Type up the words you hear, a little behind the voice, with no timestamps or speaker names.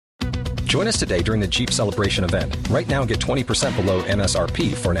Join us today during the Jeep Celebration event. Right now, get 20% below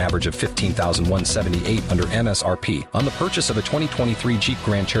MSRP for an average of $15,178 under MSRP on the purchase of a 2023 Jeep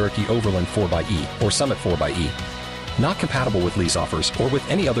Grand Cherokee Overland 4xE or Summit 4xE. Not compatible with lease offers or with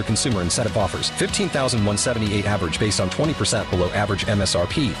any other consumer incentive offers. $15,178 average based on 20% below average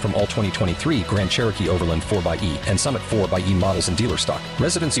MSRP from all 2023 Grand Cherokee Overland 4xE and Summit 4xE models in dealer stock.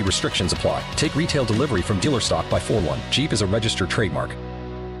 Residency restrictions apply. Take retail delivery from dealer stock by 4/1. Jeep is a registered trademark.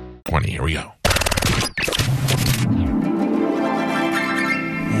 20, here we go.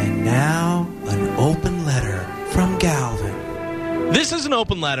 And now, an open letter from Galvin. This is an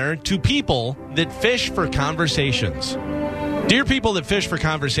open letter to people that fish for conversations. Dear people that fish for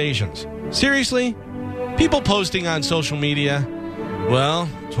conversations, seriously, people posting on social media, well,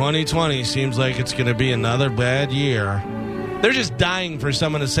 2020 seems like it's going to be another bad year. They're just dying for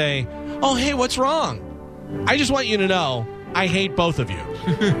someone to say, oh, hey, what's wrong? I just want you to know, I hate both of you.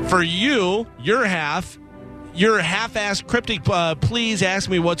 For you, your half-assed cryptic, please ask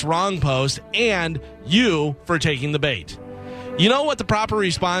me what's wrong post, and you for taking the bait. You know what the proper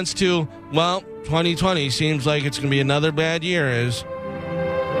response to, well, 2020 seems like it's going to be another bad year is?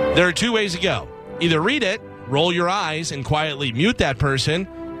 There are two ways to go. Either read it, roll your eyes, and quietly mute that person,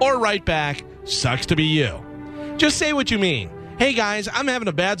 or write back, sucks to be you. Just say what you mean. Hey guys, I'm having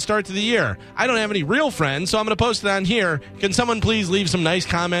a bad start to the year. I don't have any real friends, so I'm going to post it on here. Can someone please leave some nice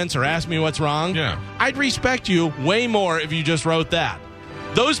comments or ask me what's wrong? Yeah. I'd respect you way more if you just wrote that.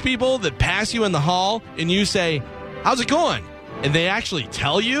 Those people that pass you in the hall and you say, how's it going? And they actually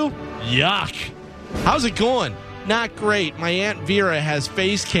tell you, yuck. How's it going? Not great. My Aunt Vera has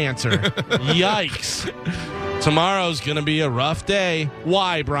face cancer. Yikes. Tomorrow's going to be a rough day.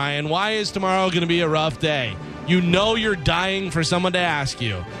 Why, Brian? Why is tomorrow going to be a rough day? You know you're dying for someone to ask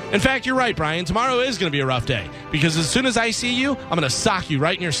you. In fact, you're right, Brian. Tomorrow is going to be a rough day because as soon as I see you, I'm going to sock you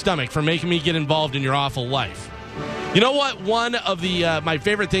right in your stomach for making me get involved in your awful life. You know what one of the my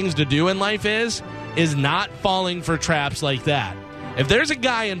favorite things to do in life is not falling for traps like that. If there's a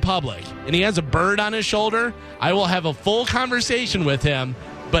guy in public and he has a bird on his shoulder, I will have a full conversation with him,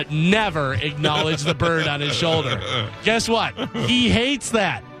 but never acknowledge the bird on his shoulder. Guess what? He hates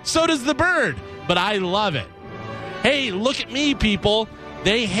that. So does the bird, but I love it. Hey, look at me, people.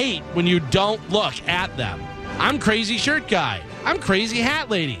 They hate when you don't look at them. I'm crazy shirt guy. I'm crazy hat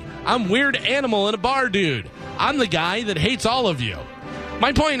lady. I'm weird animal in a bar dude. I'm the guy that hates all of you.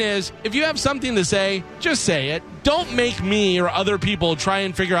 My point is, if you have something to say, just say it. Don't make me or other people try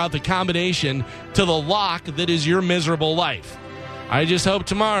and figure out the combination to the lock that is your miserable life. I just hope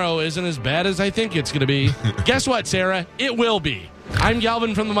tomorrow isn't as bad as I think it's going to be. Guess what, Sarah? It will be. I'm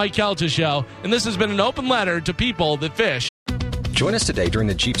Galvin from the Mike Kelta Show, and this has been an open letter to people that fish. Join us today during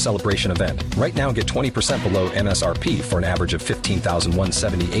the Jeep Celebration event. Right now, get 20% below MSRP for an average of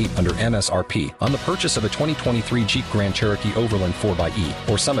 $15,178 under MSRP on the purchase of a 2023 Jeep Grand Cherokee Overland 4xE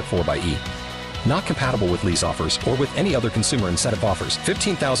or Summit 4xE. Not compatible with lease offers or with any other consumer incentive offers.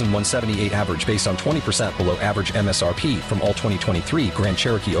 $15,178 average based on 20% below average MSRP from all 2023 Grand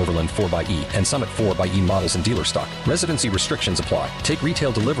Cherokee Overland 4xE and Summit 4xE models in dealer stock. Residency restrictions apply. Take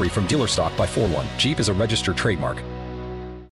retail delivery from dealer stock by 4/1. Jeep is a registered trademark.